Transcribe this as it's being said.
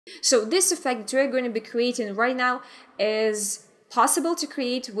So this effect that we're going to be creating right now is possible to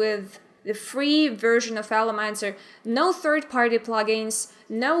create with the free version of Elementor. No third-party plugins,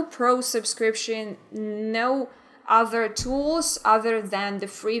 no pro subscription, no other tools other than the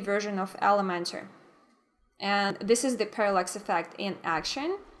free version of Elementor. And this is the parallax effect in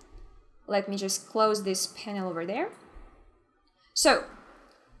action. Let me just close this panel over there. So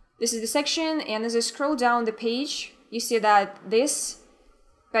this is the section, and as I scroll down the page, you see that this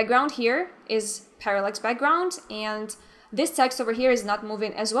background here is parallax background, and this text over here is not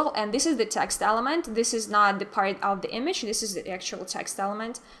moving as well, and this is the text element. This is not the part of the image, this is the actual text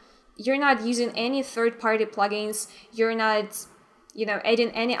element. You're not using any third-party plugins, you're not,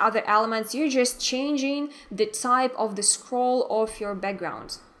 adding any other elements, you're just changing the type of the scroll of your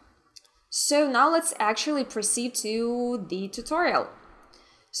background. So now let's actually proceed to the tutorial.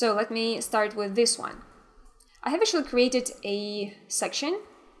 So let me start with this one. I have actually created a section,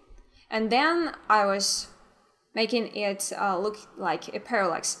 and then I was making it look like a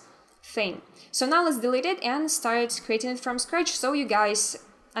parallax thing. So now let's delete it and start creating it from scratch so you guys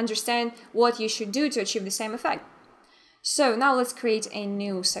understand what you should do to achieve the same effect. So now let's create a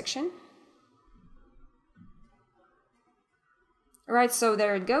new section. Alright, so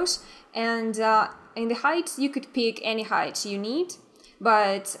there it goes. And in the height, you could pick any height you need,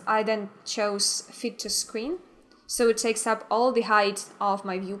 but I then chose fit to screen. So it takes up all the height of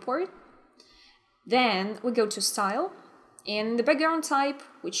my viewport. Then we go to style. In the background type,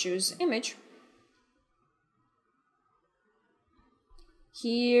 we choose image.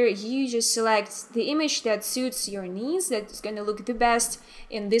 Here you just select the image that suits your needs, that's going to look the best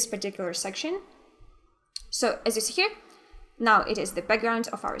in this particular section. So as you see here, now it is the background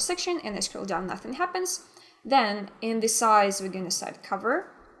of our section, and I scroll down, nothing happens. Then in the size, we're going to set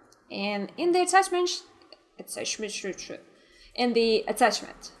cover, and in the attachment,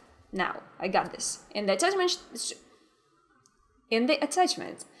 now I got this. In the attachment,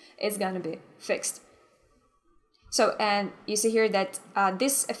 it's going to be fixed. So, and you see here that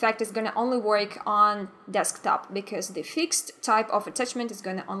this effect is going to only work on desktop, because the fixed type of attachment is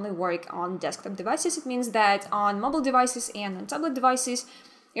going to only work on desktop devices. It means that on mobile devices and on tablet devices,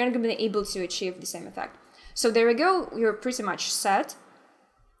 you're not going to be able to achieve the same effect. So there we go, you're pretty much set.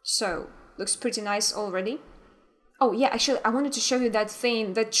 So, looks pretty nice already. Oh yeah, actually, I wanted to show you that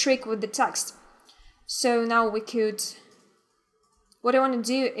thing, that trick with the text. So now we could, what I want to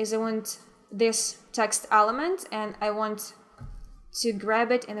do is I want this text element, and I want to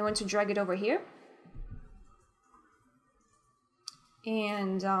grab it and I want to drag it over here.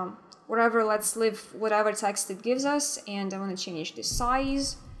 And let's leave whatever text it gives us, and I want to change the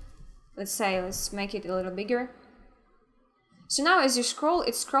size. Let's make it a little bigger. So now as you scroll,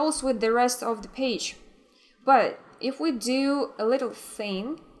 it scrolls with the rest of the page. But if we do a little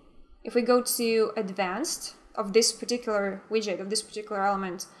thing, if we go to advanced of this particular widget, of this particular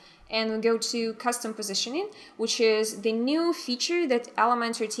element, and we go to custom positioning, which is the new feature that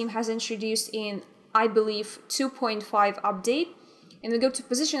Elementor team has introduced in, I believe, 2.5 update, and we go to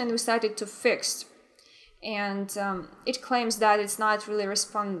position and we set it to fixed. And it claims that it's not really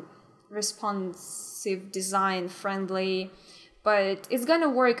responsive design friendly, but it's gonna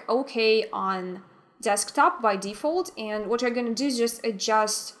work okay on desktop by default. And what you're gonna do is just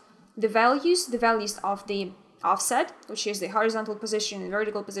adjust the values of the offset, which is the horizontal position and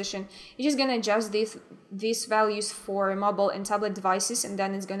vertical position. You're just gonna adjust these values for mobile and tablet devices, and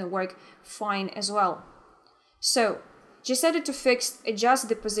then it's gonna work fine as well. So just set it to fixed, adjust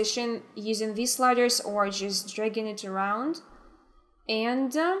the position using these sliders or just dragging it around,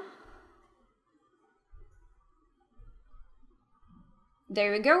 and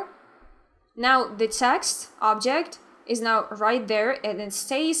there we go. Now the text object is now right there, and it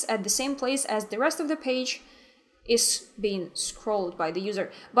stays at the same place as the rest of the page is being scrolled by the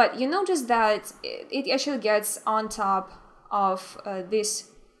user. But you notice that it actually gets on top of this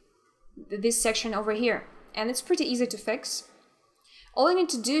section over here, and it's pretty easy to fix. All you need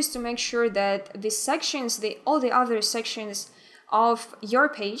to do is to make sure that the sections, all the other sections of your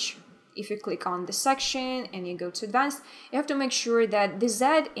page, if you click on the section and you go to advanced, you have to make sure that the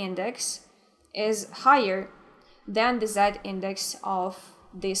Z index is higher than the Z index of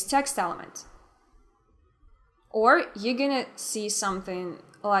this text element. Or you're gonna see something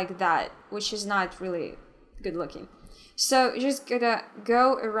like that, which is not really good looking. So you're just gonna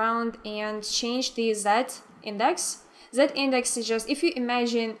go around and change the Z index. Z index is just, if you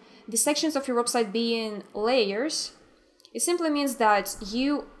imagine the sections of your website being layers, it simply means that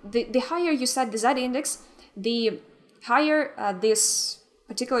the higher you set the Z index, the higher this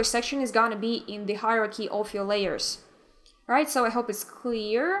particular section is gonna be in the hierarchy of your layers. Right, so I hope it's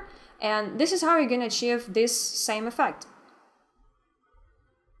clear. And this is how you're going to achieve this same effect.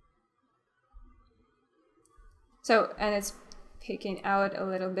 So, and it's picking out a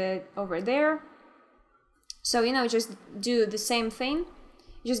little bit over there. So, you know, just do the same thing.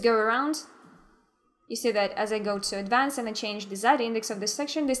 You just go around. You see that as I go to advanced and I change the Z index of this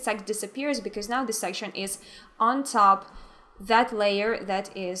section, this text disappears because now this section is on top that layer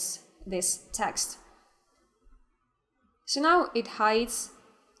that is this text. So now it hides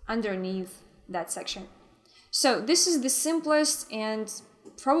underneath that section. So this is the simplest and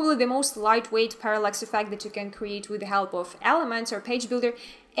probably the most lightweight parallax effect that you can create with the help of Elements or Page Builder,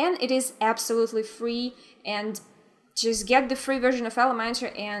 and it is absolutely free. And just get the free version of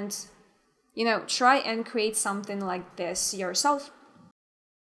Elementor and, you know, try and create something like this yourself.